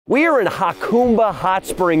We are in Jacumba Hot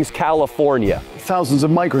Springs, California. Thousands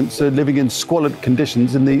of migrants are living in squalid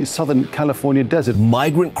conditions in the Southern California desert.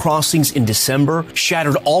 Migrant crossings in December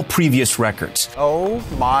shattered all previous records. Oh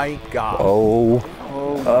my God. Oh,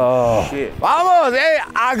 shit. Vamos,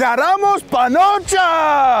 agarramos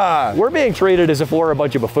panocha! We're being treated as if we're a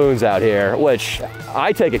bunch of buffoons out here, which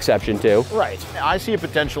I take exception to. Right. I see a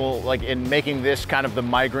potential like in making this kind of the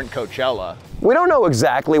migrant Coachella. We don't know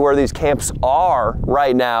exactly where these camps are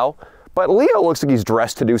right now, but Leo looks like he's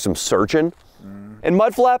dressed to do some searching. And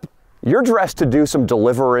Mudflap, you're dressed to do some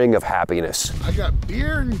delivering of happiness. I got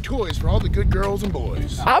beer and toys for all the good girls and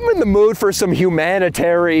boys. I'm in the mood for some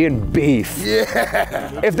humanitarian beef.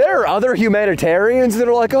 Yeah. If there are other humanitarians that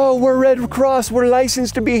are like, oh, we're Red Cross, we're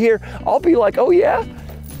licensed to be here, I'll be like, oh yeah?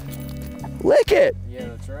 Lick it. Yeah,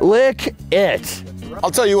 that's right. Lick it. I'll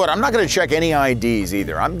tell you what, I'm not gonna check any IDs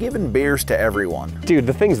either. I'm giving beers to everyone. Dude,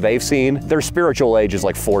 the things they've seen, their spiritual age is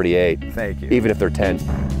like 48. Thank you. Even if they're 10.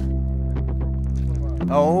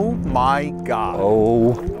 Oh my God.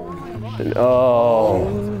 Oh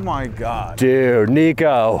My God. dude,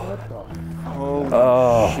 Nico.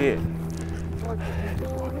 Oh shit.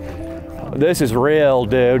 This is real,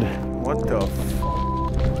 dude. What the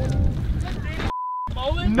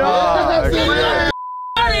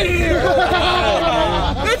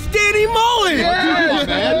That's Danny Mullen! Yeah,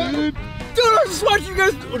 man, dude. Dude, I just watched you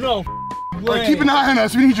guys. Oh, no. Like, keep an eye on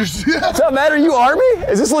us. We need your. What's up, man? Are you Army?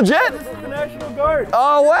 Is this legit? The National Guard.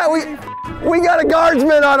 Oh, wow. We got a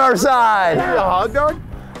guardsman on our side. a hot dog?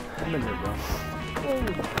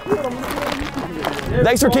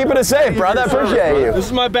 Thanks for keeping us safe, brother. I appreciate you. This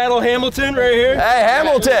is my Battle Hamilton right here. Hey,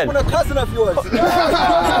 Hamilton. A cousin of yours. Huge famous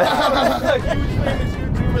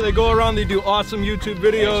YouTuber. They go around, they do awesome YouTube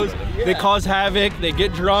videos. They cause havoc, they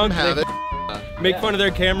get drunk, they make fun of their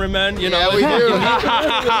cameramen, you know. we do.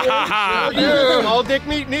 All dick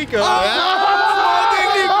meat Nico.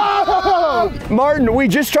 Martin, we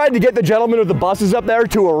just tried to get the gentleman with the buses up there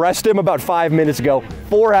to arrest him about 5 minutes ago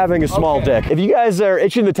for having a small dick. If you guys are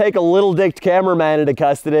itching to take a little dicked cameraman into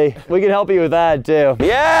custody, we can help you with that too.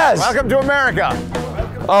 Yes! Welcome to America.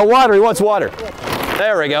 Oh, water, he wants water.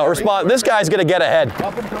 There we go, respond. This guy's gonna get ahead.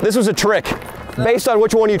 This was a trick. Based on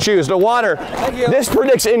which one you choose. The water, this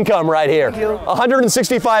predicts income right here.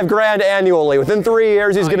 165 grand annually. Within 3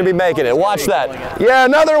 years, he's gonna be making it. Watch that. Yeah,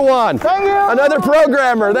 another one. Another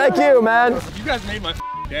programmer. Thank you, man. You guys made my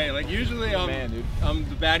day. Like usually I'm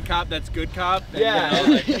the bad cop that's good cop. And, Yeah. you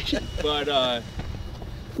know, like, but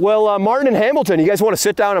Well, Martin and Hamilton, you guys wanna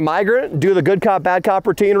sit down a migrant, do the good cop, bad cop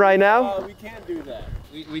routine right now? we can't do that.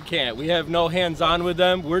 We can't. We have no hands-on with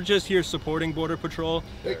them. We're just here supporting Border Patrol.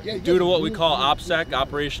 Due to what we call OPSEC,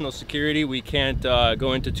 operational security, we can't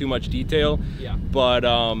go into too much detail. Yeah. But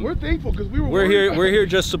We're thankful because we're here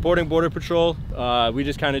just supporting Border Patrol. We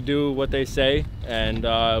just kind of do what they say, and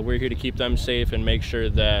we're here to keep them safe and make sure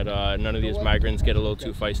that none of these migrants get a little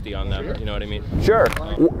too feisty on them. You know what I mean? Sure.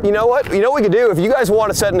 You know what? You know what we could do? If you guys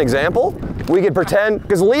want to set an example, we could pretend,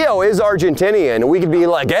 because Leo is Argentinian, and we could be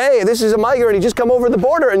like, hey, this is a migrant, he just come over the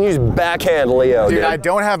border, and you just backhand Leo, Dude, I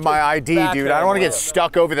don't have my ID, dude. I don't want to get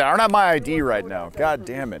stuck over there. I don't have my ID right now. God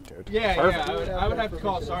damn it, dude. Yeah, I would have to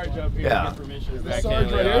call Sarge up here to get permission to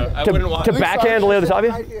backhand right Leo. I wouldn't want To backhand Leo the top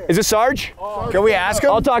of you? Is it Sarge? Can we ask him?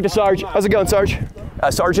 I'll talk to Sarge. How's it going, Sarge?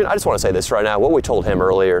 Sergeant, I just want to say this right now. What we told him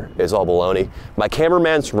earlier is all baloney. My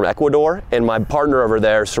cameraman's from Ecuador, and my partner over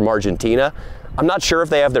there is from Argentina. I'm not sure if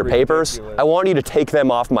they have their papers. I want you to take them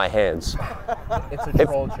off my hands. It's a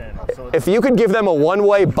troll channel. So If you could give them a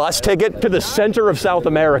one-way bus ticket to the center of South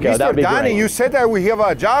America, that would be Danny, great. you said that we have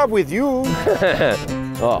a job with you.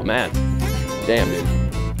 Oh, man. Damn, dude.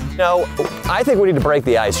 No, I think we need to break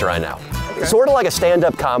the ice right now. Okay. Sort of like a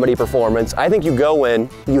stand-up comedy performance. I think you go in,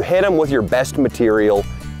 you hit them with your best material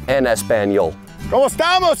en español. ¿Cómo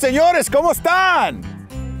estamos, señores? ¿Cómo están?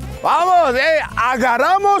 Vamos,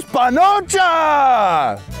 agarramos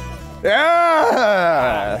panocha.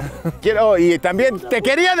 Yeah. Y también te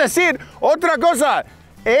quería decir otra cosa.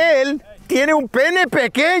 Él tiene un pene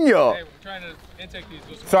pequeño. Hey, we're trying to intake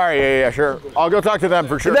these. Sorry, yeah, sure. I'll go talk to them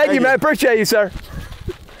for sure. Thank you, man. Appreciate you, sir.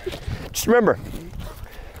 Just remember.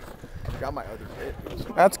 Got my other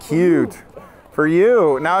bit. That's cute. For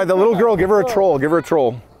you. Now the little girl, give her a troll. Give her a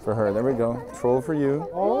troll for her. There we go. Troll for you.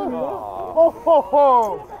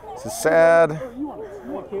 This is sad.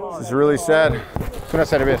 This is really sad. Una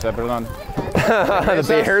cerveza, perdón. The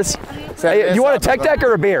beers. Hey, you want a tech deck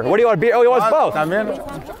or a beer? What do you want, a beer? Oh, he wants both. También.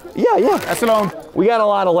 Yeah. That's alone. We got a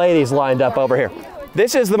lot of ladies lined up over here.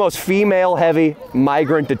 This is the most female-heavy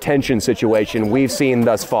migrant detention situation we've seen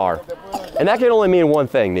thus far. And that can only mean one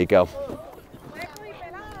thing, Nico.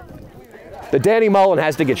 The Danny Mullen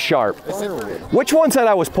has to get sharp. Which one said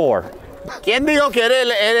I was poor? ¿Quién dijo que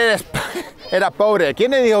era pobre?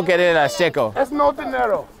 ¿Quién dijo que era seco? That's no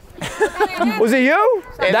dinero. Was it you?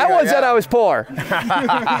 That one said I was poor.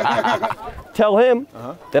 Tell him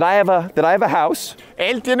that I have a house.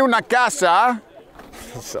 Él tiene una casa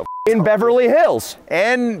in Beverly Hills.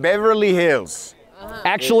 En Beverly Hills.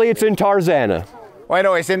 Actually, it's in Tarzana.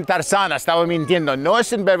 Bueno, es en Tarzana, estaba mintiendo. No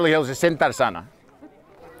es en Beverly Hills, es en Tarzana.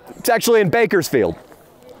 It's actually in Bakersfield.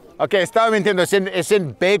 Ok, estaba mintiendo, es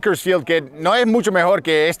en Bakersfield, que no es mucho mejor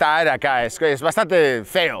que esta área acá. Es bastante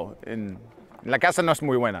feo. La casa no es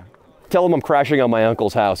muy buena. Tell him I'm crashing on my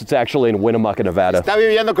uncle's house. It's actually in Winnemucca, Nevada. Está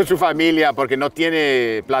viviendo con su familia porque no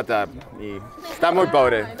tiene plata y está muy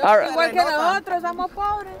pobre. Igual que nosotros, somos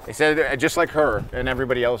pobres. They said just like her and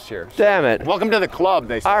everybody else here. So, damn it. Welcome to the club,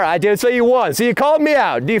 they said. All right, dude, so you won. So you called me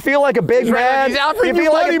out. Do you feel like a big man? He's offering you you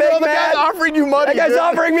feel money, like a bro. big The man? guy's offering you money. That guy's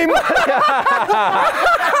offering me money.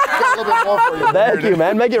 Got a little bit more for you. Thank you,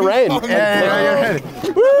 man. Make it rain.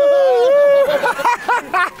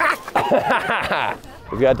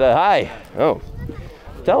 We've got the hi. Oh,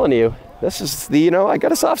 telling you, this is the, I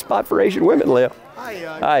got a soft spot for Asian women, Leo.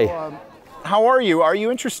 Hi. How are you? Are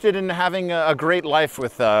you interested in having a great life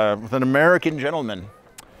with an American gentleman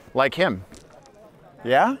like him?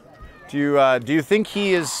 Yeah? Do you think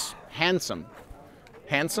he is handsome?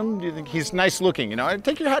 Handsome? Do you think he's nice looking?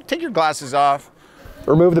 Take your glasses off.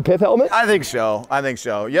 Remove the pith helmet? I think so. I think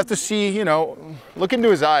so. You have to see, look into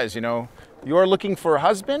his eyes, You are looking for a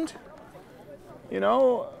husband,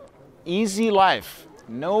 easy life,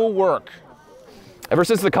 no work. Ever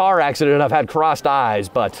since the car accident, I've had crossed eyes,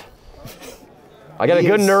 but I got a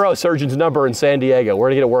good neurosurgeon's number in San Diego. We're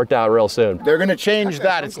gonna get it worked out real soon. They're gonna change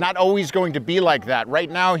that. It's not always going to be like that.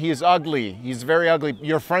 Right now, he is ugly. He's very ugly.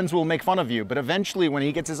 Your friends will make fun of you, but eventually, when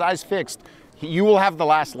he gets his eyes fixed, you will have the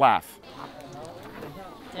last laugh.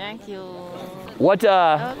 Thank you. What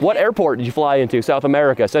airport did you fly into? South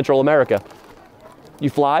America, Central America. You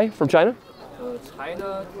fly from China?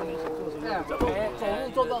 China,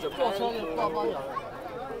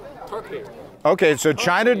 Turkey. Okay, so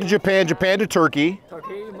China to Japan, Japan to Turkey.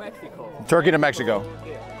 Turkey, Mexico. Turkey to Mexico.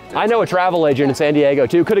 I know a travel agent in San Diego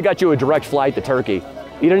too. Could have got you a direct flight to Turkey.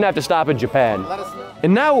 You didn't have to stop in Japan.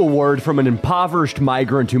 And now a word from an impoverished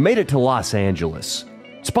migrant who made it to Los Angeles.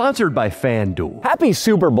 Sponsored by FanDuel. Happy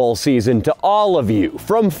Super Bowl season to all of you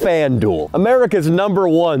from FanDuel, America's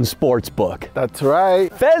 #1 sports book. That's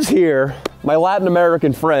right. Fez here, my Latin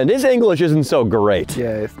American friend. His English isn't so great.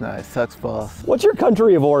 Yeah, it's nice. Sucks balls. What's your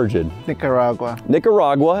country of origin? Nicaragua.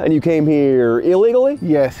 Nicaragua, and you came here illegally?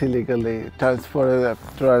 Yes, illegally. Transported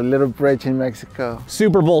to a little bridge in Mexico.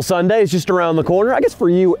 Super Bowl Sunday is just around the corner. I guess for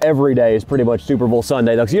you, every day is pretty much Super Bowl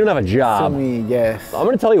Sunday, though, because you don't have a job. To me, yes. I'm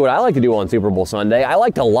going to tell you what I like to do on Super Bowl Sunday. I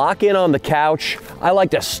like to lock in on the couch. I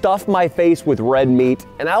like to stuff my face with red meat,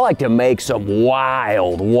 and I like to make some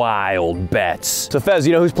wild, wild bets. So Fez,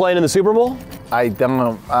 you know who's playing in the Super Bowl? I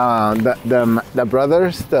don't. The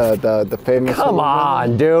brothers, the famous. Come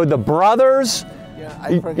on, dude, the brothers. Yeah,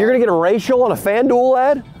 You're gonna get a racial on a FanDuel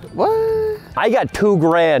ad? What? I got $2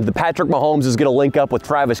 grand. The Patrick Mahomes is gonna link up with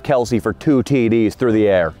Travis Kelce for 2 TDs through the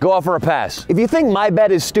air. Go out for a pass. If you think my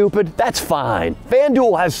bet is stupid, that's fine.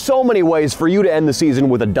 FanDuel has so many ways for you to end the season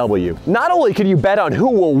with a W. Not only can you bet on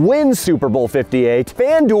who will win Super Bowl 58,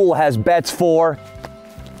 FanDuel has bets for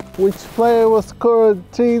Which player will score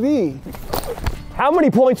 3D? how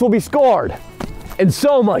many points will be scored, and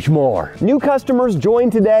so much more. New customers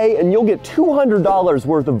join today and you'll get $200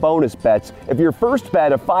 worth of bonus bets if your first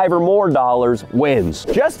bet of $5 or more wins.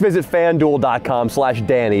 Just visit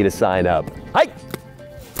fanduel.com/Danny to sign up. Hi!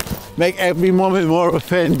 Make every moment more of a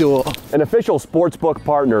FanDuel. An official sportsbook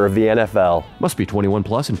partner of the NFL. Must be 21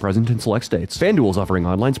 plus and present in select states. FanDuel is offering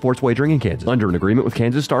online sports wagering in Kansas under an agreement with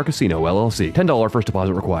Kansas Star Casino, LLC. $10 first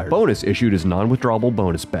deposit required. Bonus issued as non-withdrawable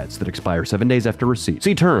bonus bets that expire 7 days after receipt.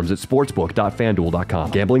 See terms at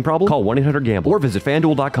sportsbook.fanduel.com. Gambling problem? Call 1-800-GAMBLE or visit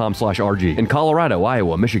fanduel.com/RG. In Colorado,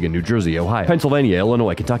 Iowa, Michigan, New Jersey, Ohio, Pennsylvania,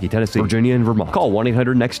 Illinois, Kentucky, Tennessee, Virginia, and Vermont. Call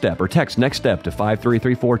 1-800-NEXT-STEP or text NEXT STEP to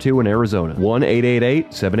 53342 in Arizona.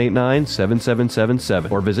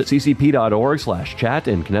 1-888-789-7777 or visit ccp.org/chat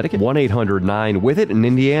in Connecticut. 1-800-9-WITH-IT in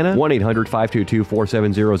Indiana.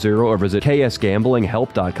 1-800-522-4700 or visit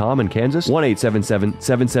ksgamblinghelp.com in Kansas.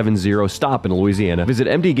 1-877-770-STOP in Louisiana. Visit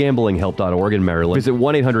mdgamblinghelp.org in Maryland. Visit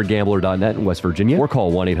 1-800-GAMBLER.net in West Virginia or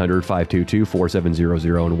call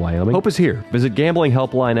 1-800-522-4700 in Wyoming. Hope is here. Visit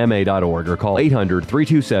gamblinghelplinema.org or call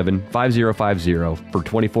 800-327-5050 for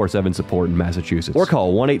 24/7 support in Massachusetts. Or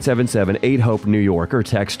call 1-877-8-HOPE-NEW YORK or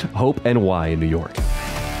text HOPE-NY in New York.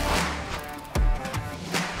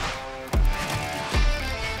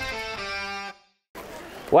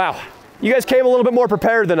 Wow, you guys came a little bit more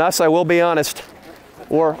prepared than us, I will be honest.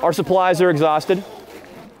 Or our supplies are exhausted.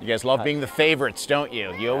 You guys love being the favorites, don't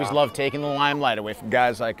you? You always love taking the limelight away from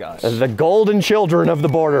guys like us. The golden children of the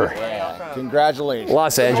border. Yeah. Congratulations.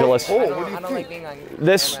 Los Angeles. Oh, what do you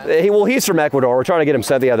think? He's from Ecuador. We're trying to get him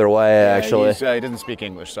sent the other way, actually. He doesn't speak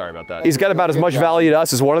English, sorry about that. He's got about as much value to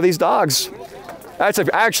us as one of these dogs.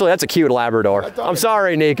 Actually, that's a cute Labrador. I'm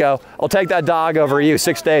sorry, Nico. I'll take that dog over you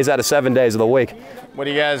 6 days out of 7 days of the week. What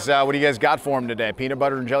do you guys got for him today? Peanut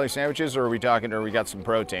butter and jelly sandwiches, or are we talking? Or we got some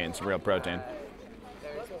protein, some real protein?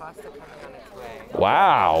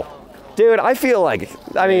 Wow, dude, I feel like,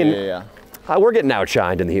 I mean, we're getting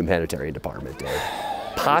outshined in the humanitarian department, dude.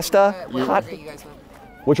 Pasta? Hot?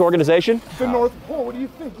 Which organization? The North Pole. What do you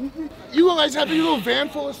think? You guys have your little van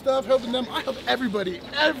full of stuff helping them. I help everybody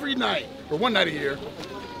every night, or one night a year.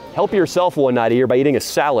 Help yourself one night a year by eating a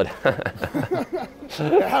salad.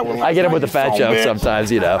 I get him with the fat jokes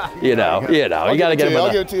sometimes, you know. You gotta get him.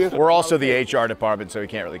 I'll give it to you. We're also the HR department, so he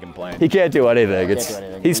can't really complain. He can't do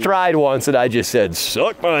anything. He's tried once, and I just said,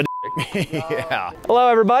 "Suck my dick." Yeah. Hello,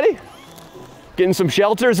 everybody. Getting some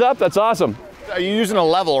shelters up. That's awesome. Are you using a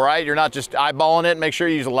level, right? You're not just eyeballing it. Make sure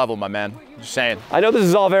you use a level, my man. Just saying. I know this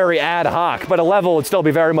is all very ad hoc, but a level would still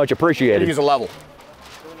be very much appreciated. Use a level.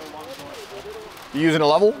 You using a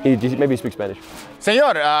level? Maybe he speaks Spanish.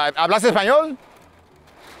 Señor, ¿hablas español?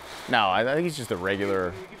 No, I think he's just a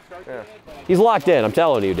regular. Yeah. He's locked in, I'm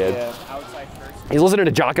telling you, dude. Yeah. He's listening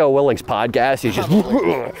to Jocko Willing's podcast. He's just.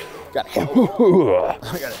 Got help.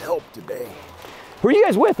 I got help today. Who are you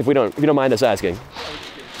guys with, if you don't mind us asking?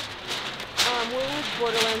 We're with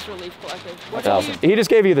Borderlands Relief Collective. What's Oh, he just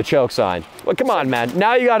gave you the choke sign. Well, come on, man.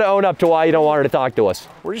 Now you got to own up to why you don't want her to talk to us.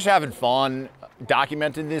 We're just having fun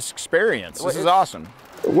documenting this experience. This is awesome.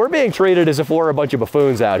 We're being treated as if we're a bunch of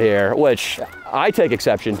buffoons out here, which I take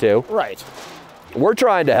exception to. Right. We're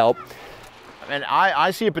trying to help. And I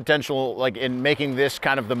see a potential like in making this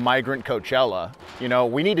kind of the migrant Coachella. You know,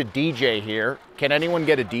 we need a DJ here. Can anyone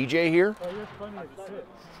get a DJ here?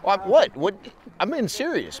 What? I'm being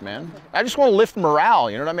serious, man. I just want to lift morale,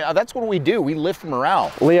 you know what I mean? That's what we do, we lift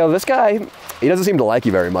morale. Leo, this guy, he doesn't seem to like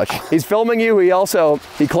you very much. He's filming you, he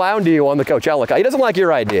clowned you on the Coachella. He doesn't like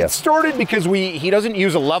your idea. It started because he doesn't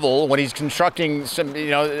use a level when he's constructing some,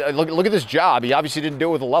 look at this job. He obviously didn't do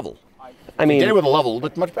it with a level. I mean, he did it with a level,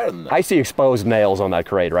 but much better than that. I see exposed nails on that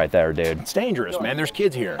crate right there, dude. It's dangerous, man, there's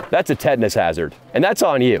kids here. That's a tetanus hazard, and that's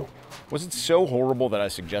on you. Was it so horrible that I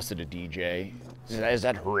suggested a DJ? Is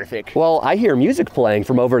that horrific? Well, I hear music playing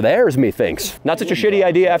from over there, as methinks. Not such a shitty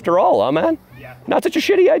idea after all, huh, man? Not such a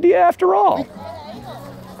shitty idea after all.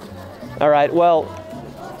 All right, well,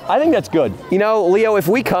 I think that's good. You know, Leo, if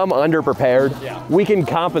we come underprepared, we can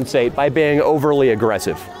compensate by being overly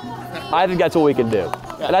aggressive. I think that's what we can do.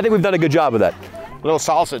 And I think we've done a good job of that. A little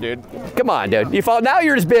salsa, dude. Come on, dude. Now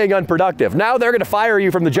you're just being unproductive. Now they're gonna fire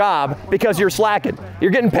you from the job because you're slacking.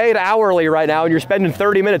 You're getting paid hourly right now and you're spending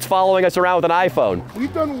 30 minutes following us around with an iPhone.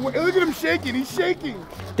 We've done, look at him shaking, he's shaking.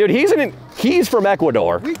 Dude, he's from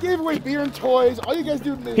Ecuador. We gave away beer and toys, all you guys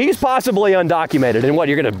do is He's possibly undocumented, and what,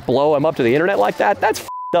 you're gonna blow him up to the internet like that? That's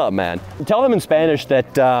f***ed up, man. Tell him in Spanish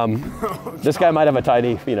that this guy might have a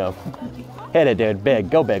tiny, hit it, dude,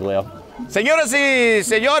 big, go big, Leo. Señoras y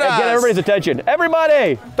señoras. Get everybody's attention.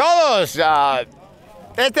 Everybody. Todos.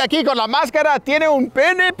 Este aquí con la máscara tiene un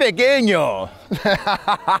pene pequeño.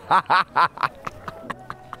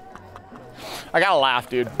 I gotta laugh,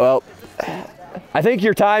 dude. Well, I think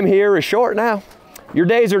your time here is short now. Your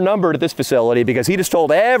days are numbered at this facility because he just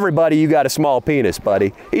told everybody you got a small penis,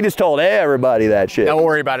 buddy. He just told everybody that shit. Don't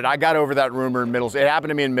worry about it. I got over that rumor in it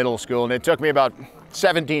happened to me in middle school, and it took me about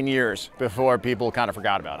 17 years before people kind of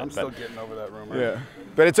forgot about it. I'm still getting over that rumor. Yeah,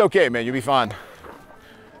 but it's okay, man. You'll be fine.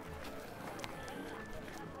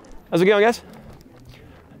 How's it going, guys?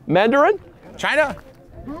 Mandarin? China?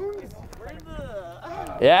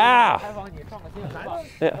 Yeah.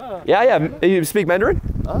 Yeah. You speak Mandarin?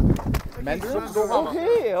 Mandarin?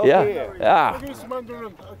 Okay. Yeah.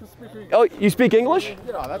 Oh, you speak English?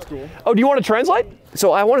 Yeah, that's cool. Oh, do you want to translate?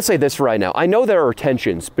 So I want to say this right now. I know there are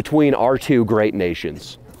tensions between our two great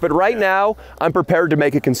nations, but right now I'm prepared to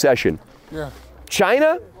make a concession. Yeah.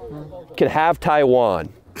 China can have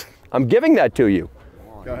Taiwan. I'm giving that to you.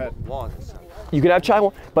 Go ahead. You can have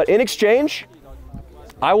Taiwan, but in exchange,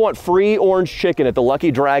 I want free orange chicken at the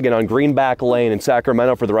Lucky Dragon on Greenback Lane in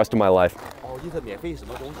Sacramento for the rest of my life. Is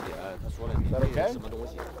that okay?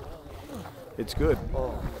 It's good.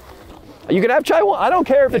 You can have Taiwan. I don't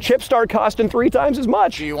care if the chips start costing 3 times as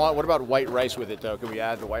much. Do you want? What about white rice with it, though? Can we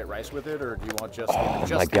add the white rice with it, or do you want just my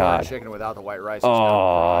the God. orange chicken without the white rice?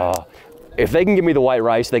 Oh, if they can give me the white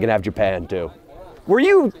rice, they can have Japan too.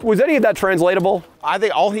 Was any of that translatable? I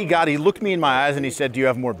think all he got, he looked me in my eyes and he said, "Do you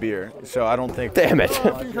have more beer?" So I don't think. Damn it.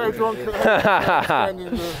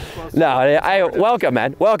 No, welcome,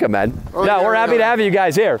 man. Welcome, man. Oh, no, yeah, we're happy to have you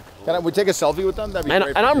guys here. Can we take a selfie with them? That'd be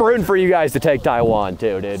great. And I'm rooting for you guys to take Taiwan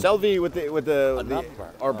too, dude. Selfie with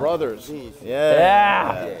our brothers.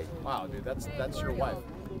 Yeah. Wow, dude, that's your wife.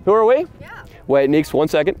 Who are we? Yeah. Wait, Neeks, 1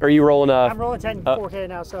 second. Are you rolling? I'm rolling 4K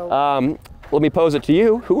now, so. Let me pose it to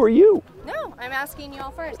you. Who are you? No, I'm asking you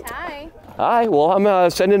all first. Hi. Hi. Well, I'm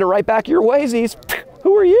sending it right back your waysies.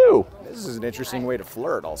 Who are you? This is an interesting way to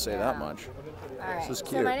flirt. I'll say that much. All right. This is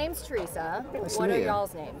cute. So my name's Teresa. What are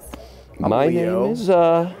y'all's names? My name is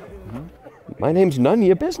my name's none of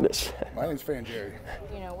your business. My name's Fan Jerry.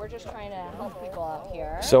 You know, we're just trying to help people out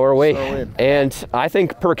here. So are we. And I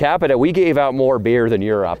think per capita, we gave out more beer than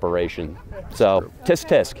your operation. So tisk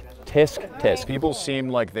tisk. Tisk tisk. People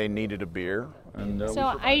seemed like they needed a beer. And,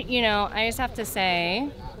 So I just have to say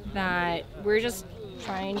that we're just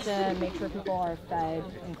trying to make sure people are fed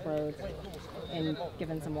and clothed and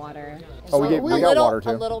given some water. We got water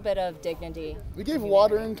too. A little bit of dignity. We gave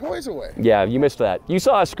water and toys away. Yeah, you missed that. You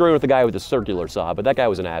saw us screwing with the guy with the circular saw, but that guy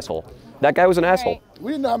was an asshole. That guy was an asshole.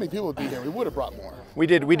 We didn't know how many people would be here. We would have brought more. We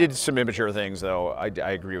did some immature things though. I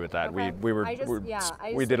agree with that. Okay.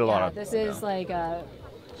 We did a lot of. This is like a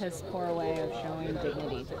piss poor way of showing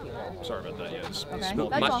dignity to people. Sorry about that. Yeah,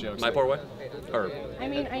 Okay, my poor way. Or I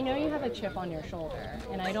mean, I know you have a chip on your shoulder,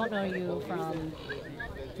 and I don't know you from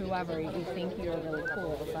whoever you think you're really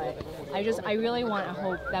cool, but I really want to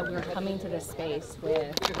hope that we're coming to this space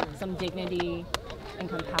with some dignity and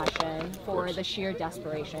compassion for the sheer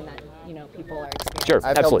desperation that people are experiencing. sure,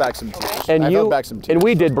 I've absolutely. held back some tears. And I've held back some tears. and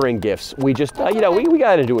we did bring gifts. We just we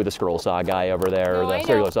got to do it with the scroll saw guy over there, or No, the I know.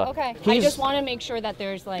 circular saw. Okay, I just want to make sure that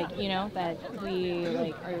there's that we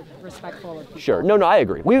are respectful of people. Sure. No, I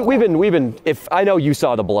agree. We've been. If I know you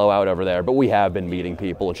saw the blowout over there, but we have been meeting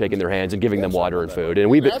people and shaking their hands and giving them water and food,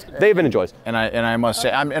 and they've been enjoying. And I must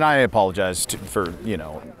say, and I apologize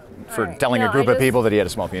for telling a group of people that he had a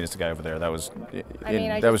small penis. The guy over there, that was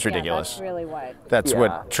ridiculous. That's really what. That's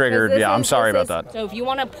what triggered. Yeah, I'm sorry about that. So if you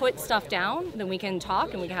want to put stuff down, then we can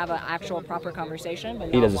talk and we can have an actual proper conversation.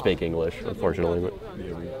 But He doesn't speak English, unfortunately.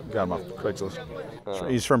 Got him off Craigslist.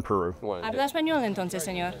 He's from Peru. Habla español entonces,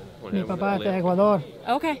 señor. Mi papá es de Ecuador.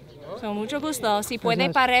 Okay. So mucho gusto. Si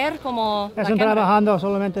puede parar como. Están trabajando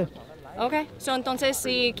solamente. Okay. So entonces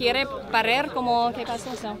si quiere parar como qué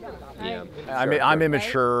pasó. So. Yeah. I'm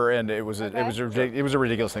immature, and it was a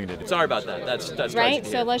ridiculous thing to do. Sorry about that. That's right.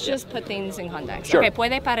 So let's just put things in context. Sure. Okay.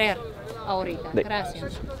 Puede parar ahorita.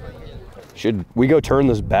 Gracias. Should we go turn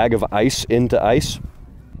this bag of ice into ice?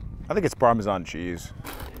 I think it's Parmesan cheese.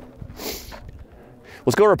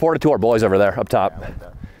 Let's go report it to our boys over there up top.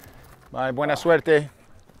 Bye. Buena suerte.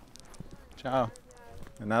 Ciao.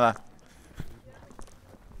 De nada.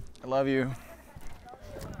 I love you.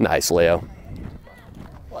 Nice, Leo.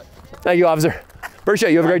 Thank you, officer.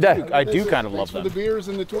 Appreciate you. Have a great day. I do kind of love For them. the beers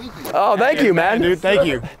and the Twinkies. Oh, thank you, man. Dude, thank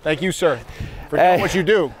you. Thank you, sir, for doing what you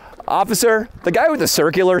do. Officer, the guy with the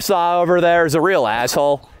circular saw over there is a real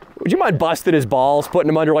asshole. Would you mind busting his balls, putting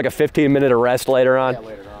him under like a 15-minute arrest later on? Yeah,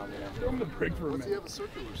 later on, yeah. Throw him the break for a minute.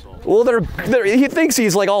 Well, he thinks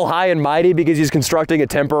he's like all high and mighty because he's constructing a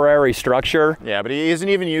temporary structure. Yeah, but he isn't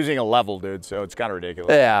even using a level, dude, so it's kind of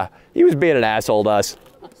ridiculous. Yeah, he was being an asshole to us.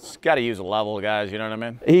 It's got to use a level, guys, you know what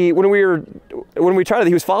I mean? He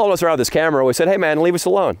was following us around with this camera. We said, hey man, leave us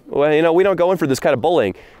alone. Well, we don't go in for this kind of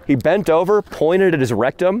bullying. He bent over, pointed at his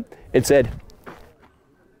rectum, and said,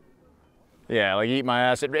 yeah, like eat my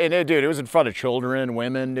ass. And dude, it was in front of children,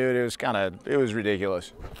 women, dude. It was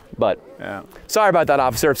ridiculous. But yeah, sorry about that,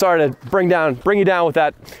 officer. I'm sorry to bring you down with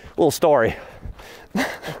that little story. I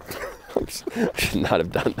should not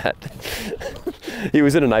have done that. He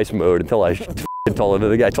was in a nice mood until I told him.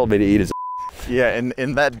 The guy told me to eat his. Yeah,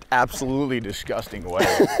 in that absolutely disgusting way.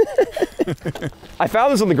 I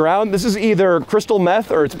found this on the ground. This is either crystal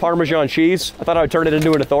meth or it's Parmesan cheese. I thought I would turn it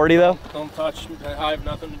into an authority though. Don't touch me. I have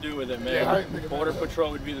nothing to do with it, man. Border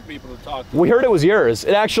Patrol would be the people to talk to. We heard it was yours.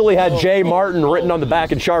 It actually had J. Martin written on the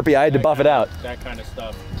back in Sharpie. I had to buff it out. That kind of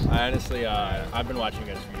stuff. I honestly, I've been watching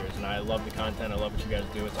you guys for years, and I love the content. I love what you guys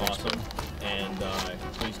do. It's awesome. And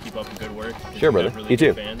please keep up the good work. Sure, brother. Really You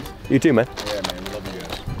too. Fans. You too, man. Yeah, man. We love you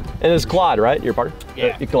guys. And it's Claude, right? Your partner?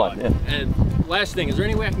 Yeah. Claude. Yeah. And last thing, is there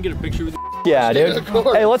any way I can get a picture with you? Yeah, dude.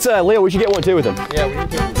 Hey, let's, Leo, we should get one too with him. Yeah, we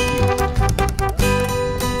need to.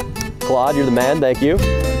 Claude, you're the man. Thank you.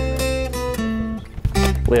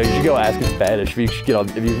 Leo, you should go ask in Spanish if you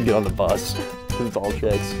can get on the bus. Because it's all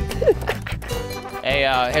chicks.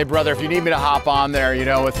 Hey, brother, if you need me to hop on there, you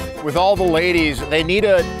know, with all the ladies, they need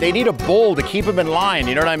a bull to keep them in line.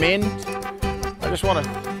 You know what I mean?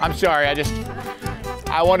 I'm sorry.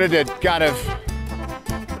 I wanted to,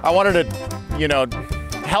 you know,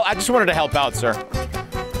 I just wanted to help out, sir.